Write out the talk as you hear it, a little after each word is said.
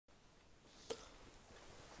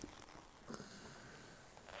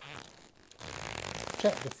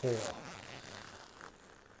Chapter 4.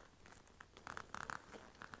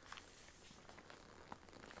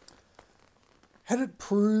 Had it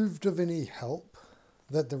proved of any help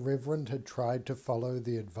that the Reverend had tried to follow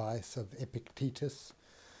the advice of Epictetus,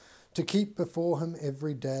 to keep before him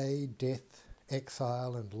every day death,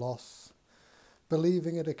 exile and loss,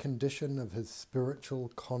 believing it a condition of his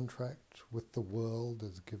spiritual contract with the world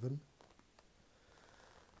as given?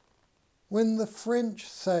 When the French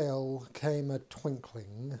sail came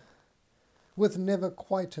a-twinkling, with never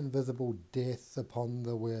quite invisible death upon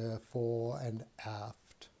the weir fore and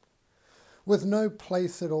aft, with no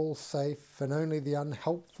place at all safe and only the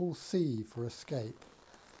unhelpful sea for escape,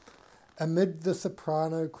 amid the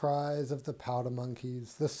soprano cries of the powder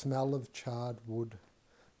monkeys, the smell of charred wood,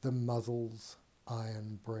 the muzzle's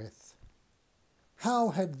iron breath,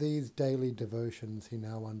 how had these daily devotions, he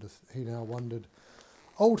now wondered,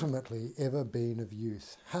 ultimately ever been of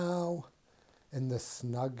use? How in the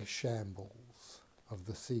snug shambles of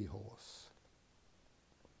the seahorse?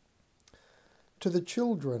 To the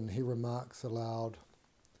children he remarks aloud,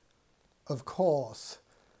 "Of course,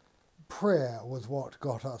 prayer was what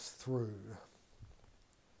got us through."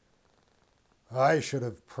 "I should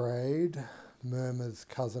have prayed," murmurs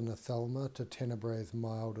cousin Athelma to Tenebrae's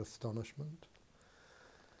mild astonishment.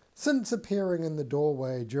 Since appearing in the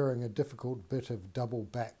doorway during a difficult bit of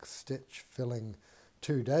double-back stitch filling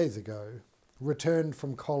 2 days ago, returned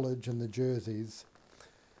from college in the Jerseys,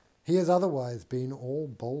 he has otherwise been all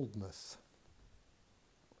boldness.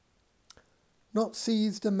 "Not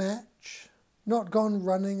seized a match? Not gone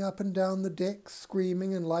running up and down the decks,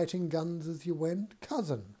 screaming and lighting guns as you went?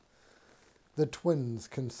 Cousin?" The twins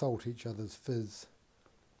consult each other's fizz,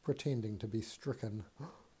 pretending to be stricken.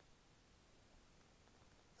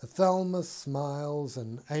 Athelma smiles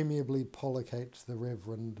and amiably pollicates the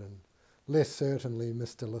Reverend, and less certainly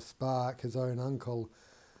Mr. Lespark, his own uncle,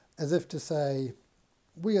 as if to say,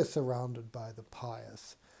 "We are surrounded by the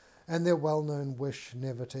pious, and their well-known wish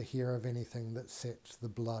never to hear of anything that sets the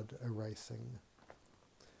blood a-racing."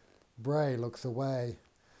 Bray looks away,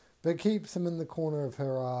 but keeps him in the corner of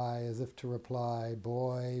her eye as if to reply,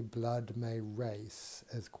 "Boy, blood may race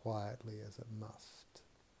as quietly as it must."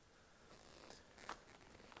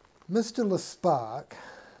 Mr. Lespark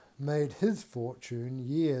made his fortune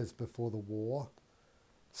years before the war,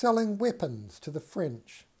 selling weapons to the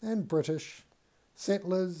French and British,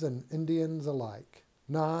 settlers and Indians alike.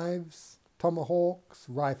 Knives, tomahawks,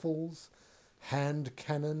 rifles, hand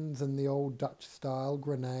cannons in the old Dutch style,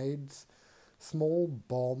 grenades, small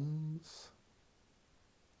bombs.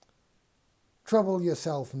 "Trouble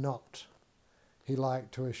yourself not," he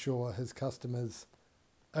liked to assure his customers,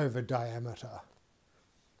 "over diameter.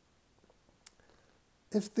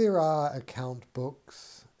 If there are account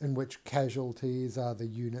books in which casualties are the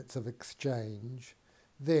units of exchange,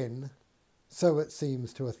 then, so it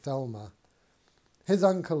seems to Athelma, his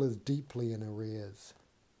uncle is deeply in arrears."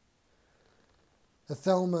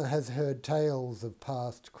 Athelma has heard tales of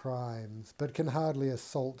past crimes, but can hardly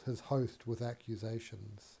assault his host with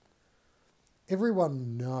accusations.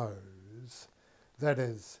 Everyone knows, that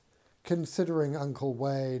is, considering Uncle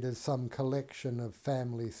Wade as some collection of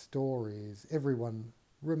family stories, everyone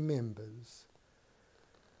remembers.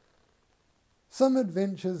 Some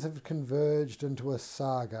adventures have converged into a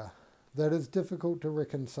saga that is difficult to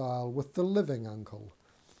reconcile with the living uncle,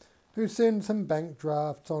 who sends him bank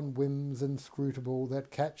drafts on whims inscrutable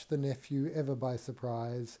that catch the nephew ever by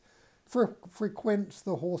surprise, frequents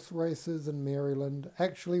the horse races in Maryland,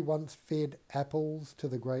 actually once fed apples to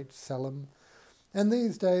the great Selim, and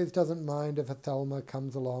these days doesn't mind if Athelma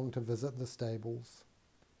comes along to visit the stables.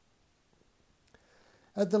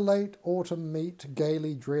 At the late autumn meet,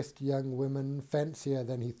 gaily dressed young women, fancier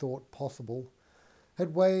than he thought possible,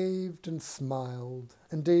 had waved and smiled,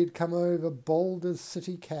 indeed come over bold as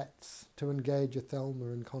city cats to engage Athelma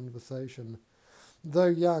in conversation. Though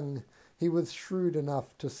young, he was shrewd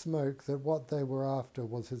enough to smoke that what they were after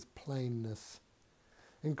was his plainness,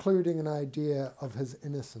 including an idea of his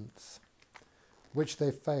innocence, which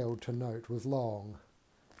they failed to note was long,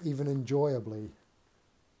 even enjoyably,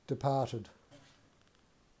 departed.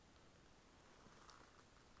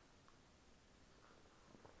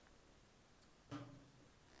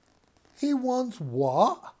 "He wants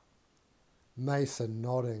what?" Mason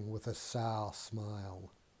nodding with a sour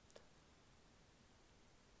smile.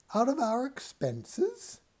 "Out of our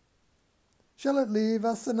expenses? Shall it leave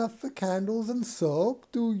us enough for candles and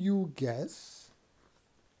soap, do you guess?"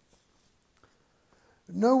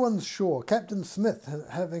 "No one's sure, Captain Smith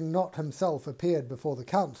having not himself appeared before the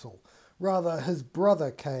council. Rather, his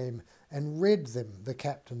brother came and read them the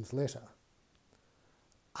captain's letter."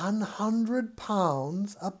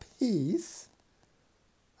 £100 apiece?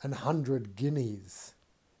 100 guineas.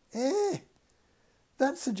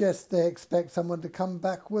 That suggests they expect someone to come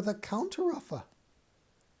back with a counter-offer.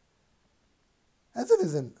 As it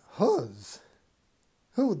isn't hers,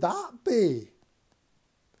 who would that be?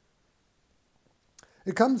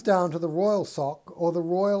 It comes down to the royal sock or the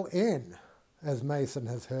royal N, as Mason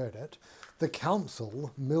has heard it. The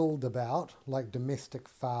council milled about like domestic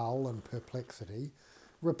fowl in perplexity,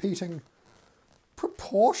 repeating,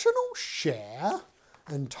 "Proportional share?"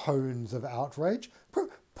 in tones of outrage.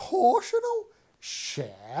 Proportional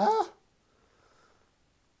share?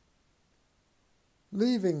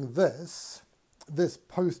 Leaving this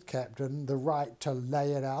post captain the right to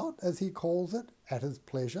lay it out, as he calls it, at his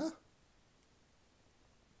pleasure.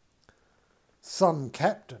 Some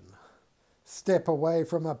captain. Step away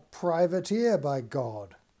from a privateer, by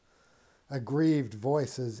God. Aggrieved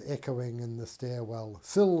voices echoing in the stairwell,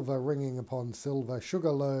 silver ringing upon silver,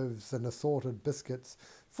 sugar loaves and assorted biscuits,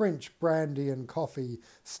 French brandy and coffee,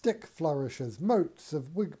 stick flourishes, motes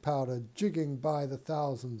of wig powder jigging by the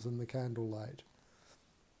thousands in the candlelight.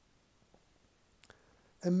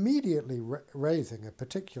 Immediately raising a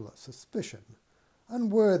particular suspicion,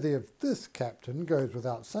 unworthy of this captain goes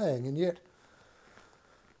without saying, and yet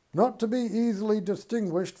not to be easily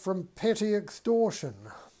distinguished from petty extortion.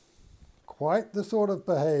 Quite the sort of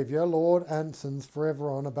behaviour Lord Anson's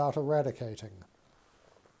forever on about eradicating.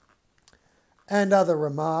 And other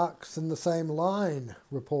remarks in the same line,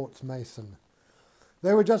 reports Mason.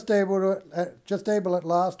 They were just able at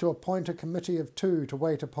last to appoint a committee of 2 to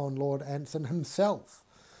wait upon Lord Anson himself,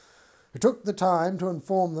 who took the time to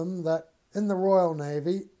inform them that in the Royal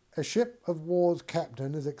Navy a ship of war's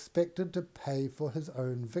captain is expected to pay for his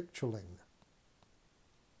own victualling.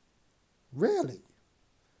 Really?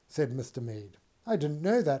 Said Mr. Meade. I didn't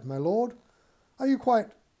know that, my lord. Are you quite...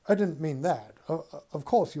 I didn't mean that. Of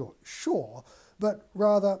course you're sure, but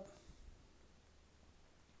rather...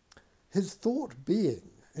 His thought being,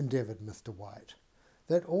 endeavoured Mr. White,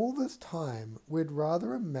 that all this time we'd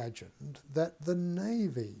rather imagined that the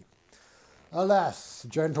Navy... Alas,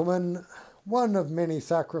 gentlemen, one of many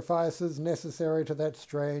sacrifices necessary to that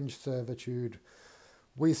strange servitude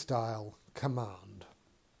we style command,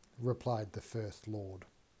 replied the First Lord.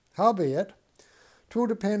 Howbeit, 'twill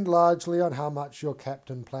depend largely on how much your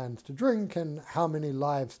captain plans to drink and how many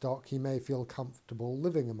livestock he may feel comfortable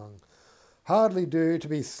living among. Hardly do to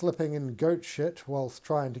be slipping in goat shit whilst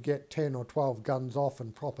trying to get 10 or 12 guns off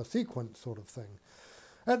in proper sequence sort of thing.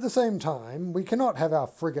 At the same time, we cannot have our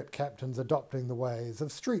frigate captains adopting the ways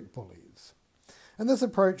of street bullies. And this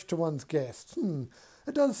approach to one's guests,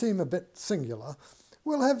 it does seem a bit singular.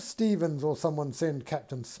 We'll have Stevens or someone send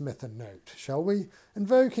Captain Smith a note, shall we?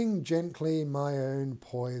 Invoking gently my own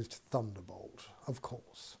poised thunderbolt, of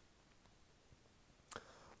course.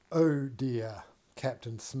 Oh dear,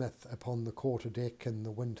 Captain Smith upon the quarter-deck in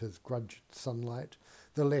the winter's grudged sunlight,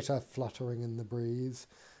 the letter fluttering in the breeze,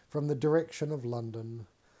 from the direction of London,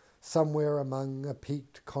 somewhere among a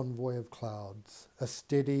peaked convoy of clouds, a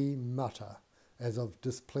steady mutter as of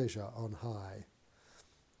displeasure on high.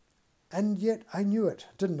 And yet I knew it,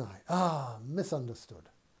 didn't I? Misunderstood.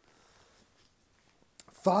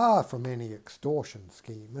 Far from any extortion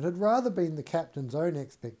scheme, it had rather been the captain's own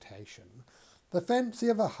expectation, the fancy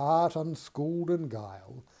of a heart unschooled in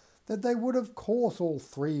guile, that they would of course all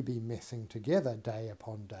 3 be messing together day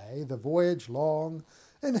upon day, the voyage long,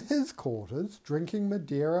 in his quarters, drinking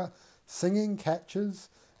Madeira, singing catches,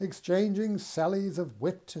 exchanging sallies of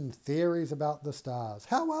wit and theories about the stars.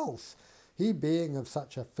 How else? He being of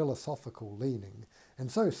such a philosophical leaning,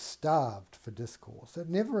 and so starved for discourse, it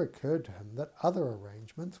never occurred to him that other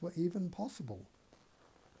arrangements were even possible.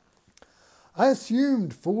 I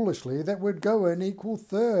assumed foolishly that we'd go in equal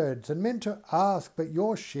thirds, and meant to ask but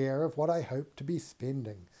your share of what I hoped to be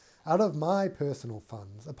spending, out of my personal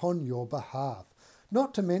funds, upon your behalf,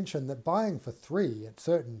 not to mention that buying for 3 at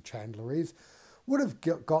certain chandleries would have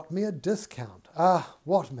got me a discount.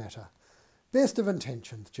 What matter? Best of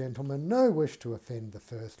intentions, gentlemen, no wish to offend the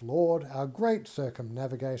First Lord, our great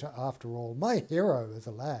circumnavigator after all, my hero as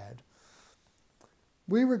a lad.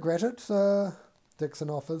 We regret it, sir, Dixon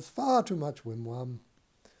offers, far too much whim-wham.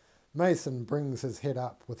 Mason brings his head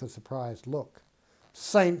up with a surprised look.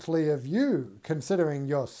 Saintly of you, considering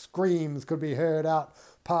your screams could be heard out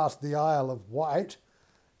past the Isle of Wight.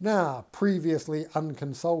 Now, previously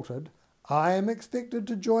unconsulted, I am expected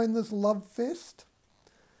to join this love fest?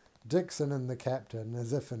 Dixon and the captain,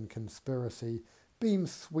 as if in conspiracy, beam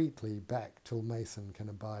sweetly back till Mason can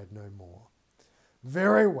abide no more.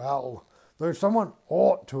 Very well, though someone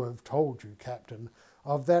ought to have told you, Captain.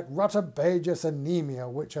 of that rutabagus anemia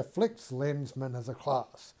which afflicts lensmen as a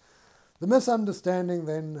class. The misunderstanding,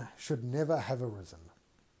 then, should never have arisen.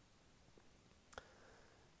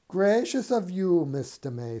 Gracious of you,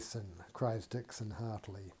 Mr. Mason, cries Dixon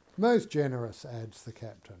heartily. Most generous, adds the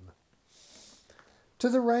captain.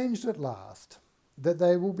 'Tis arranged at last that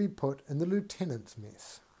they will be put in the lieutenant's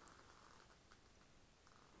mess,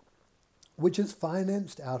 which is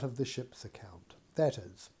financed out of the ship's account, that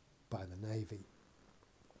is, by the Navy,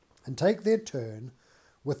 and take their turn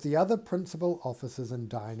with the other principal officers in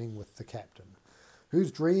dining with the captain,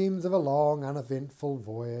 whose dreams of a long, uneventful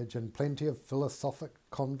voyage and plenty of philosophic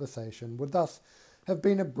conversation would thus have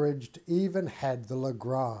been abridged even had the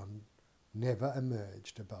Legrand never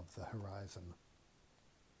emerged above the horizon.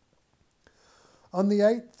 On the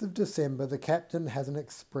 8th of December, the captain has an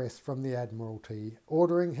express from the Admiralty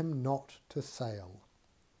ordering him not to sail.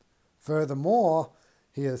 Furthermore,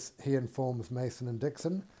 he informs Mason and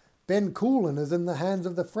Dixon, Ben Coolin is in the hands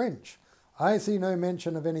of the French. I see no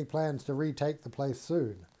mention of any plans to retake the place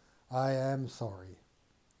soon. I am sorry.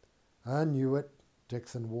 I knew it,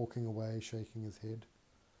 Dixon walking away, shaking his head.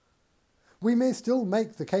 We may still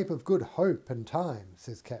make the Cape of Good Hope in time,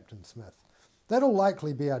 says Captain Smith. That'll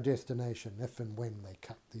likely be our destination if and when they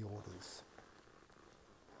cut the orders.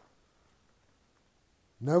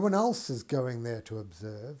 No one else is going there to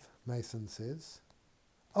observe, Mason says.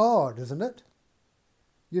 Odd, isn't it?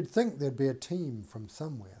 You'd think there'd be a team from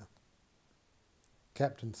somewhere.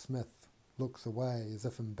 Captain Smith looks away as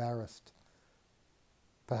if embarrassed.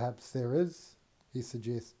 Perhaps there is, he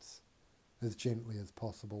suggests, as gently as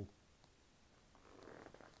possible.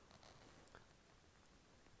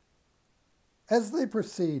 As they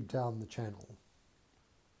proceed down the channel.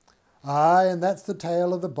 Aye, and that's the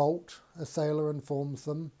tale of the Bolt, a sailor informs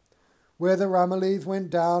them, where the Rumilies went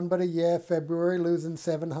down but a year February, losing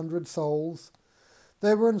 700 souls.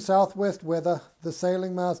 They were in southwest weather. The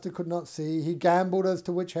sailing master could not see. He gambled as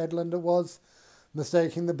to which headland it was,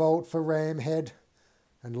 mistaking the Bolt for Ram Head,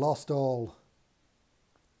 and lost all.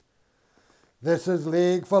 This is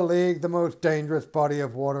league for league the most dangerous body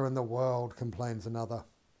of water in the world, complains another.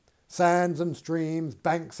 Sands and streams,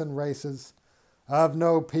 banks and races. I've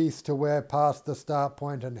no peace to wear past the start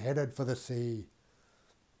point and headed for the sea.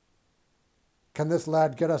 Can this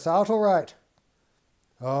lad get us out all right?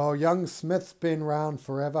 Oh, young Smith's been round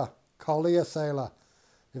forever. Collier sailor.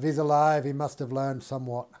 If he's alive, he must have learned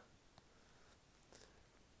somewhat.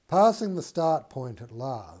 Passing the start point at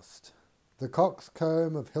last, the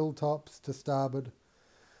coxcomb of hilltops to starboard,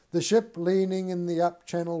 the ship leaning in the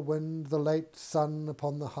up-channel wind, the late sun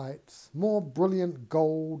upon the heights, more brilliant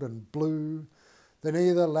gold and blue than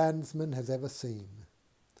either landsman has ever seen.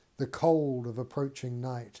 The cold of approaching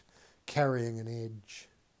night carrying an edge.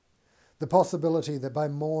 The possibility that by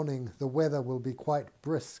morning the weather will be quite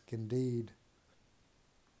brisk indeed.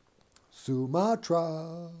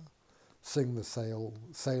 Sumatra, sing the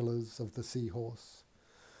sailors of the Seahorse,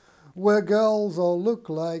 where girls all look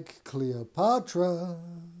like Cleopatra,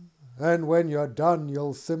 and when you're done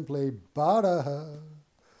you'll simply barter her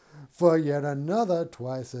for yet another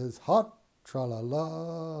twice as hot,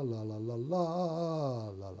 tra-la-la, la-la-la-la,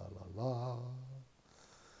 la-la-la-la.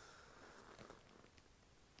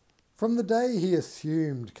 From the day he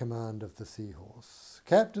assumed command of the Seahorse,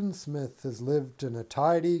 Captain Smith has lived in a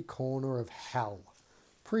tidy corner of hell,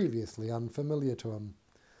 previously unfamiliar to him.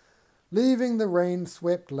 Leaving the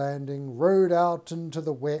rain-swept landing, rowed out into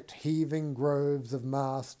the wet, heaving groves of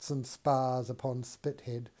masts and spars upon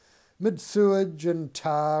Spithead, mid sewage and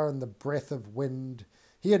tar and the breath of wind,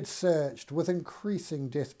 he had searched with increasing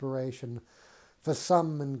desperation for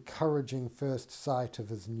some encouraging first sight of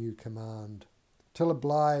his new command, till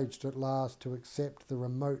obliged at last to accept the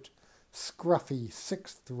remote, scruffy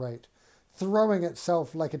sixth-rate, throwing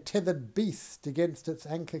itself like a tethered beast against its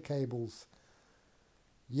anchor cables.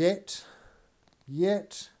 Yet,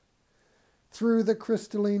 through the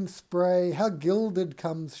crystalline spray, how gilded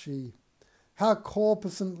comes she, how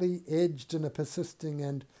corpuscently edged in a persisting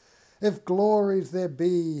and, if glories there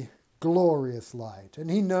be, glorious light. And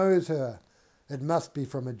he knows her. It must be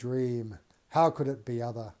from a dream. How could it be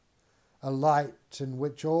other? A light in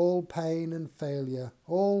which all pain and failure,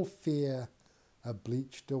 all fear, are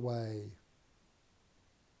bleached away.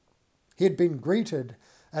 He had been greeted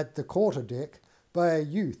at the quarter-deck by a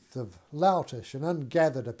youth of loutish and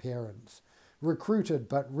ungathered appearance, recruited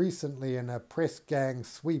but recently in a press-gang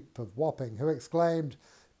sweep of Wapping, who exclaimed,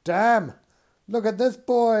 "Damn! Look at this,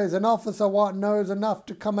 boys, an officer what knows enough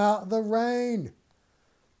to come out of the rain."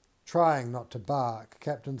 Trying not to bark,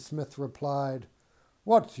 Captain Smith replied,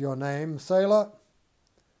 "What's your name, sailor?"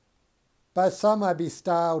 "By some I be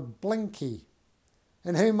styled Blinky."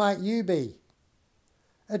 And who might you be?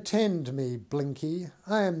 Attend me, Blinky.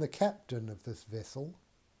 I am the captain of this vessel.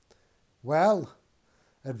 Well,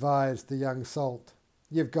 advised the young salt,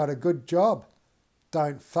 you've got a good job.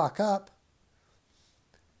 Don't fuck up.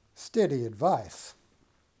 Steady advice.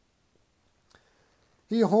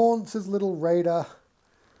 He haunts his little raider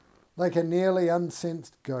like a nearly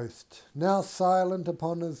unsensed ghost, now silent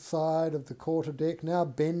upon his side of the quarter-deck, now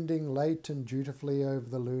bending late and dutifully over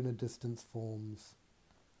the lunar distance forms.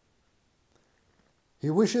 He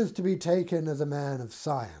wishes to be taken as a man of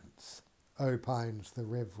science, opines the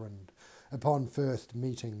Reverend, upon first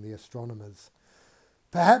meeting the astronomers.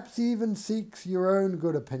 Perhaps he even seeks your own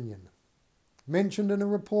good opinion, mentioned in a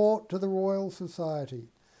report to the Royal Society,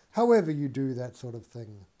 however you do that sort of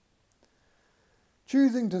thing.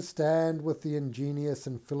 Choosing to stand with the ingenious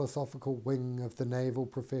and philosophical wing of the naval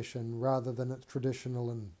profession rather than its traditional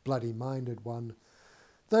and bloody-minded one,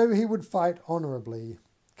 though he would fight honourably,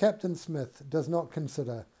 Captain Smith does not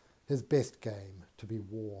consider his best game to be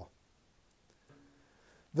war.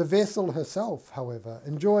 The vessel herself, however,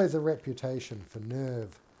 enjoys a reputation for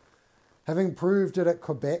nerve. Having proved it at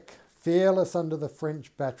Quebec, fearless under the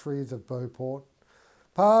French batteries of Beauport,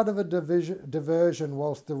 part of a diversion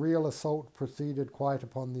whilst the real assault proceeded quite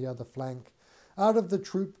upon the other flank, out of the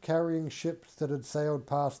troop-carrying ships that had sailed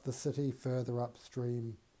past the city further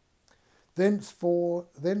upstream.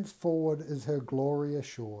 Thenceforward is her glory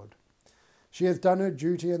assured. She has done her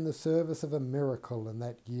duty in the service of a miracle in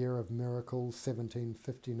that year of miracles,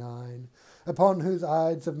 1759, upon whose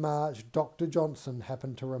Ides of March Dr. Johnson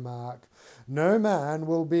happened to remark, "No man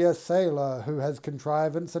will be a sailor who has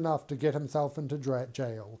contrivance enough to get himself into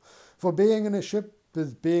jail, for being in a ship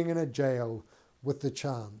is being in a jail with the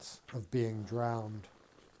chance of being drowned."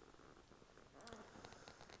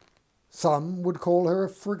 Some would call her a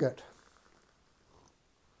frigate,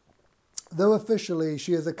 though officially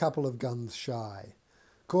she is a couple of guns shy,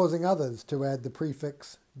 causing others to add the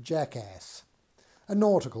prefix jackass, a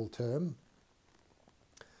nautical term.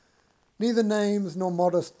 Neither names nor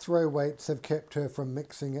modest throwweights have kept her from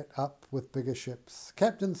mixing it up with bigger ships.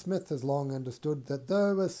 Captain Smith has long understood that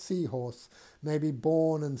though a seahorse may be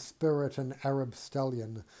born in spirit an Arab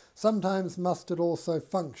stallion, sometimes must it also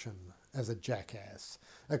function as a jackass,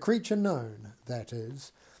 a creature known, that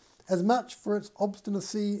is, as much for its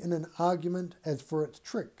obstinacy in an argument as for its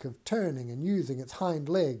trick of turning and using its hind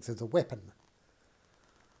legs as a weapon.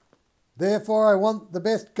 Therefore I want the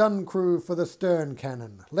best gun crew for the stern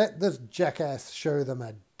cannon. Let this jackass show them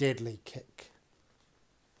a deadly kick.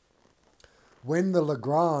 When the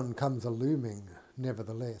Legrand comes a-looming,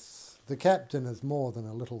 nevertheless, the captain is more than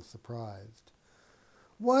a little surprised.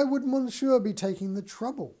 Why would Monsieur be taking the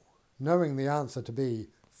trouble, knowing the answer to be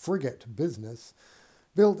frigate business,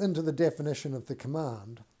 built into the definition of the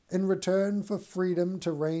command? In return for freedom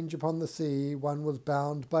to range upon the sea, one was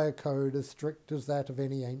bound by a code as strict as that of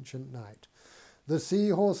any ancient knight. The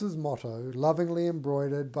seahorse's motto, lovingly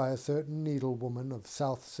embroidered by a certain needlewoman of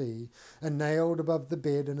South Sea and nailed above the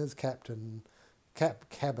bed in his cabin,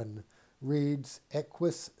 reads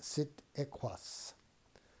Equus sit equus.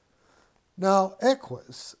 Now,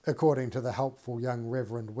 equus, according to the helpful young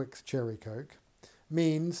Reverend Wicks Cherrycoke,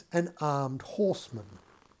 means an armed horseman.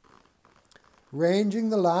 Ranging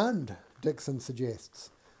the land, Dixon suggests,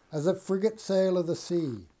 as a frigate sailor the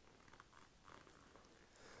sea.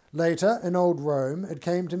 Later, in old Rome, it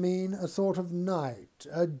came to mean a sort of knight,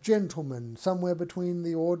 a gentleman, somewhere between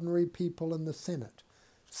the ordinary people and the Senate.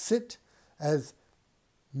 Sit as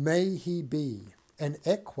may he be, and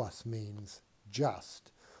equus means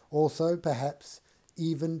just, also perhaps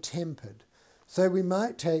even-tempered. So we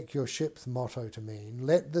might take your ship's motto to mean,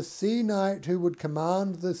 let the sea knight who would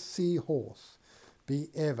command the sea horse be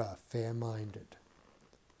ever fair-minded.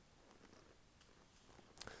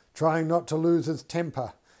 Trying not to lose his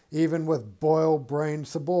temper, even with boil-brained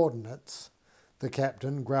subordinates, the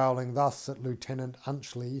captain growling thus at Lieutenant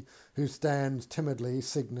Unchley, who stands timidly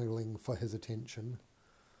signalling for his attention.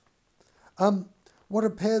 What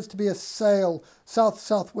appears to be a sail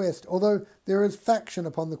south-southwest, although there is faction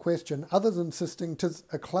upon the question, others insisting 'tis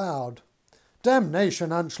a cloud.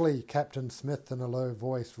 Damnation, Unchley, Captain Smith in a low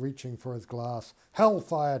voice, reaching for his glass.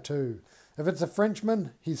 Hellfire too. If it's a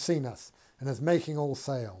Frenchman, he's seen us, and is making all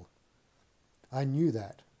sail. I knew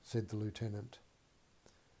that, said the lieutenant.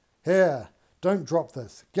 Here, don't drop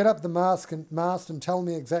this. Get up the mast and tell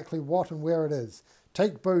me exactly what and where it is.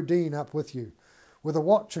 Take Bodine up with you, with a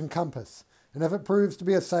watch and compass. And if it proves to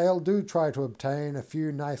be a sail, do try to obtain a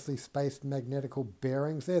few nicely spaced magnetical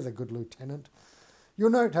bearings. There's a good lieutenant. You'll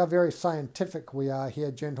note how very scientific we are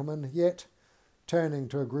here, gentlemen, yet, turning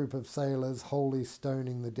to a group of sailors wholly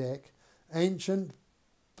stoning the deck, ancient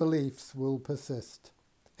beliefs will persist.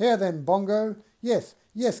 Here then, Bongo. Yes,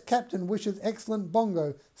 Captain wishes excellent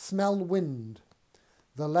Bongo. Smell wind.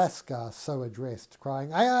 The lascar, so addressed,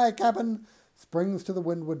 crying, Aye, Captain, springs to the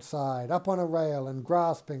windward side, up on a rail, and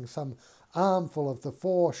grasping some armful of the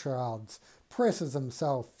fore shrouds, presses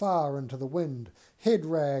himself far into the wind, head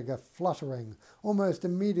rag a-fluttering, almost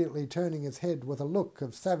immediately turning his head with a look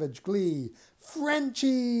of savage glee. Frenchies!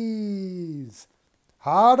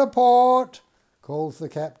 Hard a port, calls the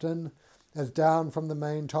captain, as down from the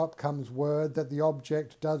maintop comes word that the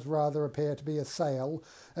object does rather appear to be a sail,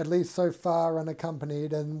 at least so far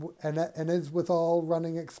unaccompanied, and is withal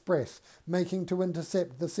running express, making to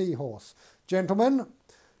intercept the Seahorse. Gentlemen,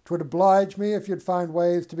 'twould oblige me if you'd find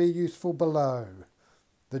ways to be useful below.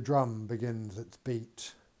 The drum begins its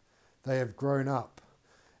beat. They have grown up,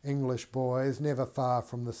 English boys, never far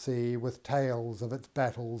from the sea, with tales of its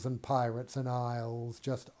battles and pirates and isles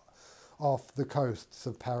just off the coasts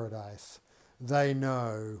of paradise. They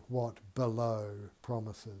know what below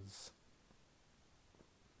promises.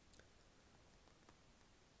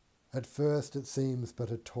 At first it seems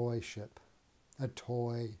but a toy ship, a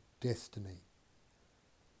toy destiny.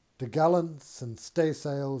 The gallants and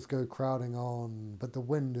staysails go crowding on, but the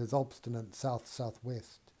wind is obstinate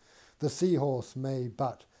south-southwest. The Seahorse may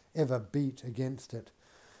but ever beat against it,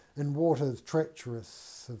 in waters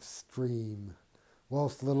treacherous of stream,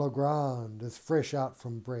 whilst the Legrand is fresh out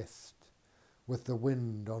from Brest, with the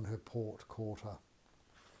wind on her port quarter.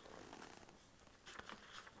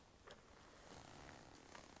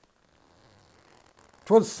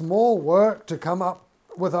 'Twas small work to come up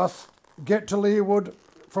with us, get to leeward,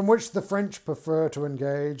 from which the French prefer to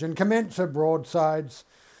engage, and commence her broadsides,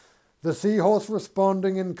 the Seahorse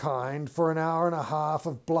responding in kind for an hour and a half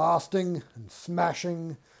of blasting and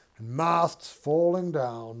smashing and masts falling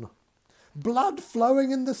down. Blood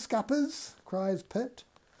flowing in the scuppers, cries Pitt.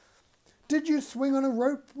 Did you swing on a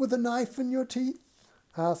rope with a knife in your teeth?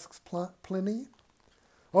 Asks Pliny.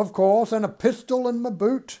 Of course, and a pistol in my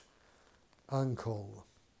boot. Uncle,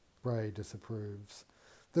 Bray disapproves.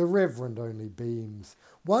 The Reverend only beams.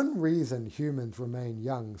 One reason humans remain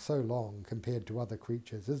young so long compared to other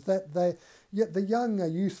creatures is that the young are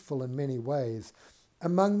useful in many ways,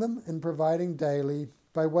 among them in providing daily,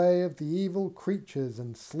 by way of the evil creatures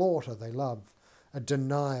and slaughter they love, a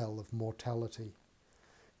denial of mortality.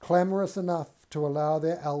 Clamorous enough to allow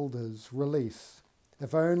their elders release,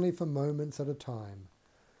 if only for moments at a time,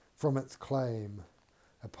 from its claim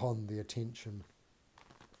upon the attention.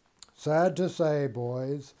 Sad to say,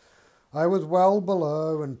 boys, I was well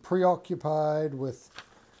below and preoccupied with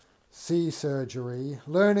sea surgery,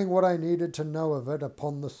 learning what I needed to know of it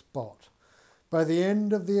upon the spot. By the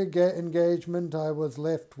end of the engagement, I was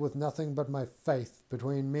left with nothing but my faith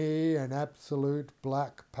between me and absolute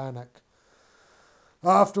black panic.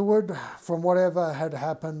 Afterward, from whatever had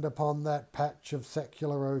happened upon that patch of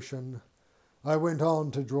secular ocean, I went on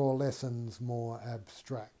to draw lessons more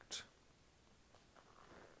abstract.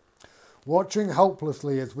 Watching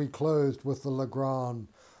helplessly as we closed with the Legrand,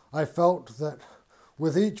 I felt that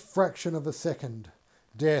with each fraction of a second,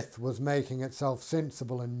 death was making itself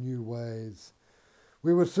sensible in new ways.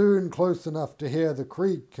 We were soon close enough to hear the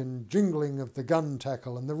creak and jingling of the gun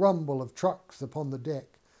tackle and the rumble of trucks upon the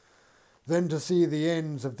deck, then to see the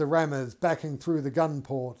ends of the rammers backing through the gun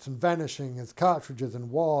ports and vanishing as cartridges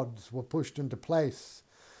and wads were pushed into place,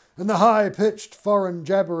 and the high-pitched foreign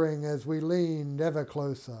jabbering as we leaned ever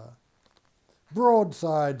closer.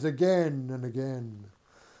 Broadsides again and again,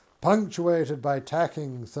 punctuated by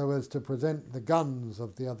tacking so as to present the guns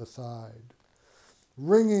of the other side.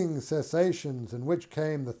 Ringing cessations in which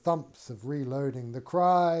came the thumps of reloading, the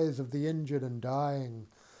cries of the injured and dying,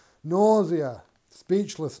 nausea,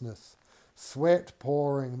 speechlessness, sweat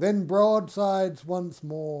pouring, then broadsides once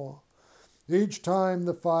more. Each time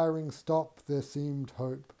the firing stopped, there seemed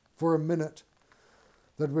hope, for a minute,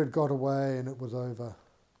 that we'd got away and it was over,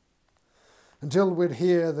 until we'd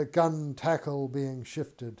hear the gun tackle being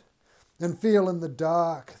shifted, and feel in the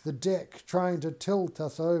dark the deck trying to tilt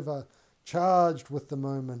us over, charged with the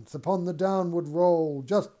moments, upon the downward roll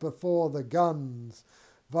just before the guns,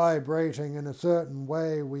 vibrating in a certain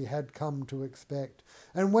way we had come to expect,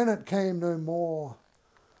 and when it came no more,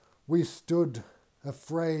 we stood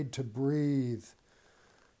afraid to breathe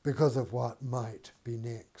because of what might be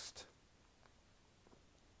next.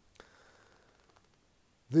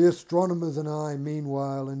 The astronomers and I,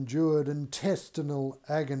 meanwhile, endured intestinal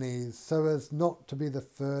agonies so as not to be the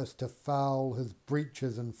first to foul his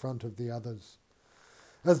breeches in front of the others.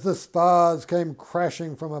 As the spars came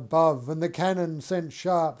crashing from above and the cannon sent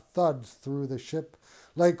sharp thuds through the ship,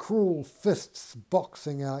 like cruel fists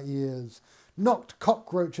boxing our ears, knocked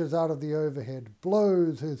cockroaches out of the overhead,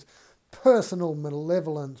 blows whose personal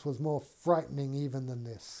malevolence was more frightening even than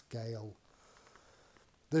their scale.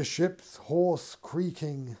 The ship's hoarse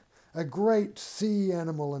creaking, a great sea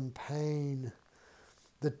animal in pain,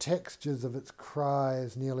 the textures of its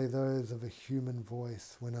cries nearly those of a human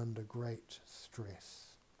voice when under great stress.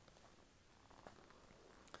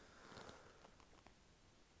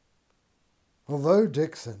 Although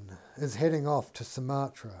Dixon is heading off to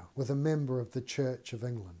Sumatra with a member of the Church of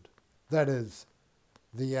England, that is,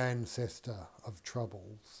 the ancestor of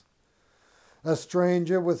troubles, a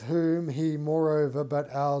stranger with whom he, moreover,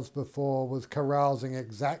 but hours before was carousing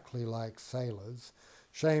exactly like sailors,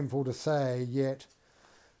 shameful to say, yet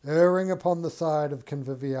erring upon the side of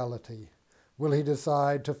conviviality, will he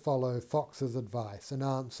decide to follow Fox's advice and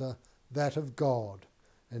answer that of God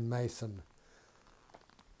and Mason,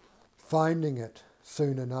 finding it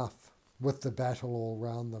soon enough with the battle all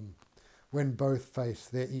round them, when both face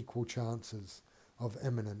their equal chances of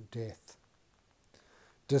imminent death.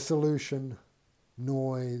 Dissolution,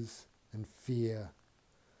 noise, and fear.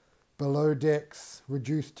 Below decks,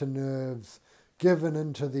 reduced to nerves, given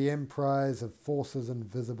into the emprise of forces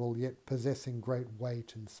invisible, yet possessing great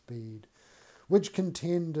weight and speed, which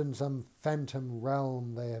contend in some phantom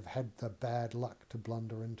realm they have had the bad luck to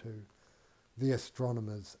blunder into. The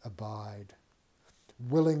astronomers abide,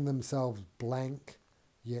 willing themselves blank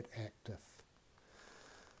yet active.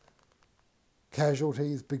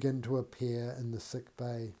 Casualties begin to appear in the sick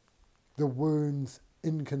bay, the wounds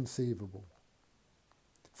inconceivable.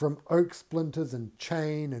 From oak splinters and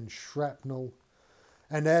chain and shrapnel,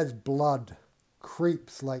 and as blood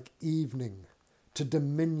creeps like evening to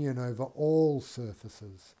dominion over all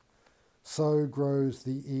surfaces, so grows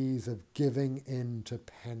the ease of giving in to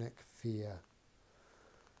panic fear.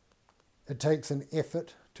 It takes an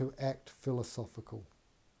effort to act philosophical,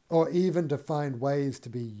 or even to find ways to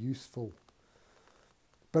be useful.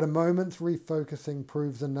 But a moment's refocusing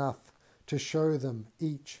proves enough to show them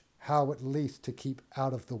each how at least to keep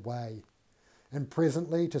out of the way, and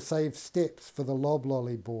presently to save steps for the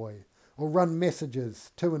loblolly boy, or run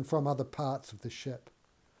messages to and from other parts of the ship.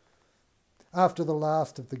 After the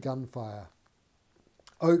last of the gunfire,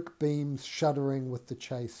 oak beams shuddering with the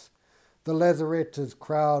chase, the lazarette is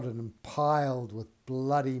crowded and piled with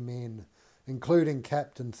bloody men, including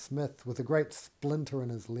Captain Smith with a great splinter in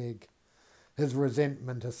his leg, his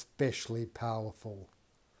resentment especially powerful.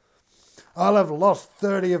 "I'll have lost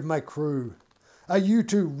 30 of my crew. Are you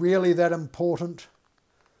two really that important?"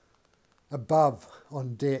 Above,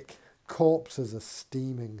 on deck, corpses are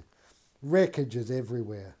steaming. Wreckage is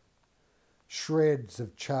everywhere. Shreds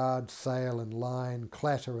of charred sail and line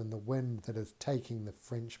clatter in the wind that is taking the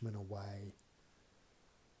Frenchmen away.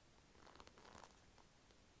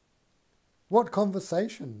 What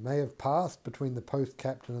conversation may have passed between the post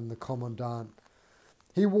captain and the commandant?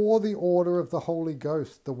 He wore the order of the Holy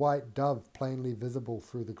Ghost, the white dove plainly visible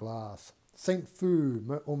through the glass. St.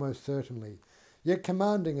 Fou, almost certainly, yet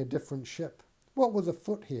commanding a different ship. What was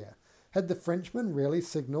afoot here? Had the Frenchman really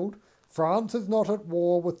signalled, "France is not at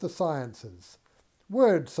war with the sciences"?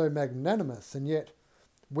 Words so magnanimous, and yet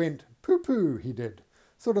went pooh-pooh, he did,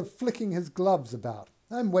 sort of flicking his gloves about.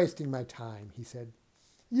 "I'm wasting my time," he said.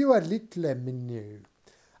 "You are little, minou.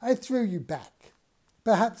 I throw you back.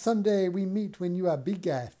 Perhaps some day we meet when you are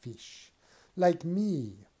bigger fish, like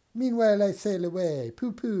me. Meanwhile I sail away.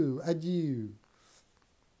 Pooh-pooh, adieu."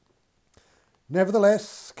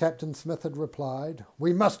 Nevertheless, Captain Smith had replied,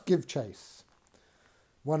 "We must give chase."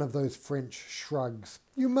 One of those French shrugs.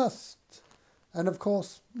 "You must, and of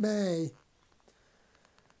course may."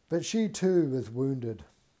 But she too is wounded.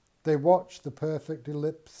 They watch the perfect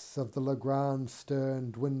ellipse of the Legrand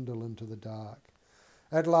stern dwindle into the dark.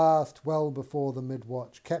 At last, well before the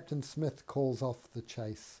mid-watch, Captain Smith calls off the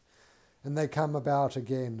chase, and they come about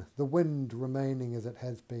again, the wind remaining as it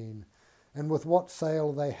has been, and with what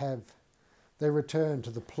sail they have, they return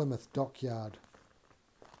to the Plymouth dockyard.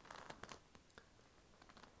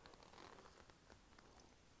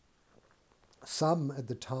 Some at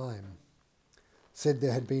the time said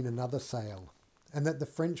there had been another sail, and that the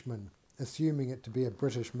Frenchman, assuming it to be a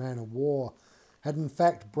British man-of-war, had in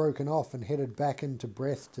fact broken off and headed back into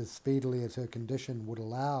Brest as speedily as her condition would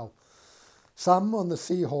allow. Some on the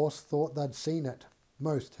Seahorse thought they'd seen it,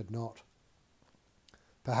 most had not.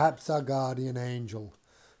 "Perhaps our guardian angel,"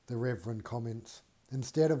 the Reverend comments.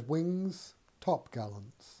 "Instead of wings,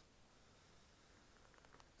 top-gallants."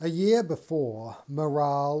 A year before,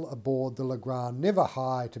 morale aboard the Legrand, never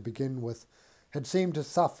high to begin with, had seemed to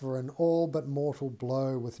suffer an all but mortal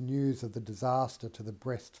blow with news of the disaster to the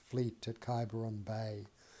Brest fleet at Quiberon Bay.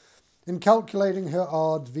 In calculating her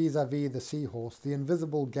odds vis-à-vis the seahorse, the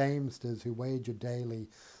invisible gamesters who wager daily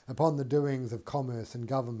upon the doings of commerce and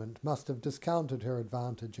government must have discounted her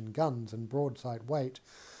advantage in guns and broadside weight,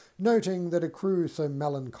 noting that a crew so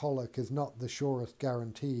melancholic is not the surest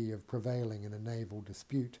guarantee of prevailing in a naval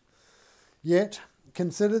dispute. Yet,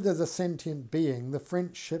 considered as a sentient being, the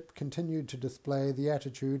French ship continued to display the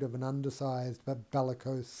attitude of an undersized but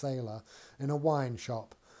bellicose sailor in a wine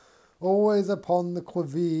shop, always upon the qui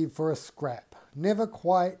vive for a scrap, never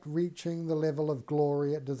quite reaching the level of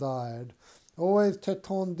glory it desired, always tête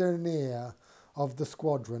dernière of the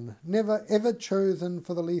squadron, never ever chosen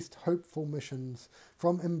for the least hopeful missions,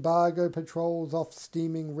 from embargo patrols off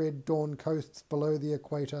steaming red dawn coasts below the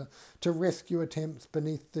equator to rescue attempts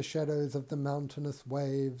beneath the shadows of the mountainous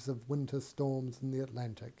waves of winter storms in the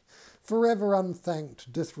Atlantic, forever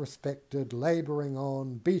unthanked, disrespected, labouring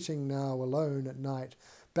on, beating now alone at night,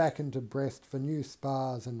 back into Brest for new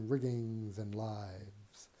spars and riggings and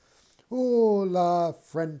lives. Oh, la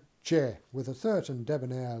French, with a certain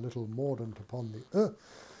debonair little mordant upon the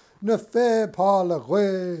ne fait pas le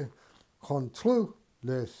roi contre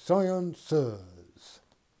les sciences,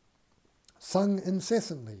 sung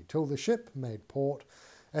incessantly till the ship made port,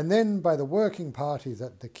 and then by the working parties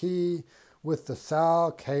at the quay, with the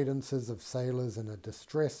sour cadences of sailors in a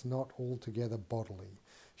distress not altogether bodily,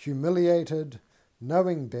 humiliated,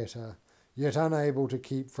 knowing better, yet unable to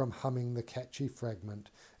keep from humming the catchy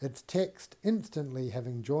fragment, its text instantly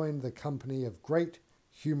having joined the company of great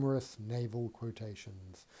humorous naval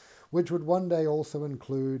quotations, which would one day also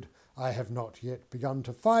include "I have not yet begun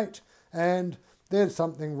to fight" and "There's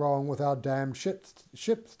something wrong with our damned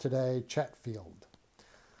ships today, Chatfield."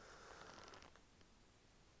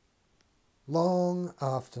 Long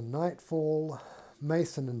after nightfall,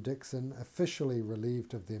 Mason and Dixon, officially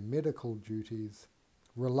relieved of their medical duties,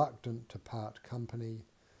 reluctant to part company,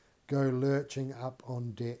 go lurching up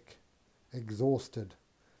on deck, exhausted,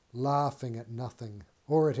 laughing at nothing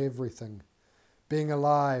or at everything, being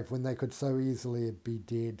alive when they could so easily be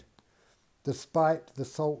dead. Despite the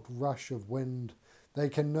salt rush of wind, they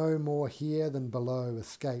can no more here than below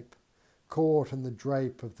escape, caught in the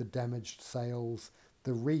drape of the damaged sails,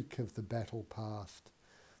 the reek of the battle past,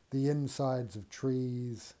 the insides of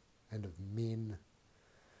trees and of men.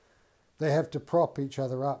 They have to prop each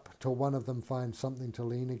other up till one of them finds something to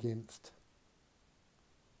lean against.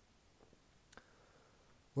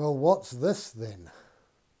 "Well, what's this, then?"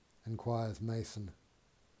 inquires Mason.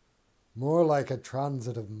 "More like a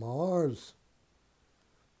transit of Mars,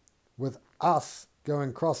 with us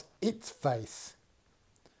going across its face.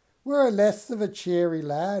 We're less of a cheery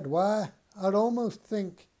lad. Why, I'd almost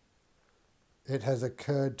think—" "It has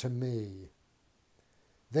occurred to me.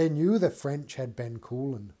 They knew the French had been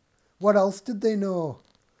cooling. What else did they know?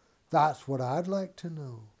 That's what I'd like to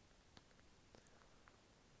know."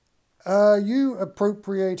 "Are you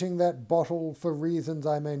appropriating that bottle for reasons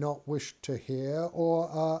I may not wish to hear,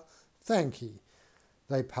 or thank ye."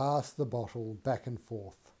 They pass the bottle back and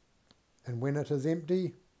forth, and when it is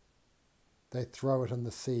empty, they throw it in the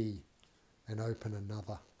sea and open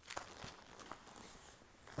another.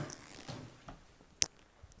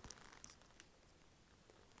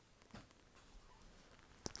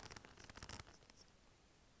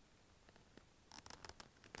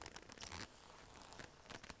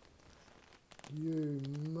 You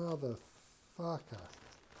motherfucker.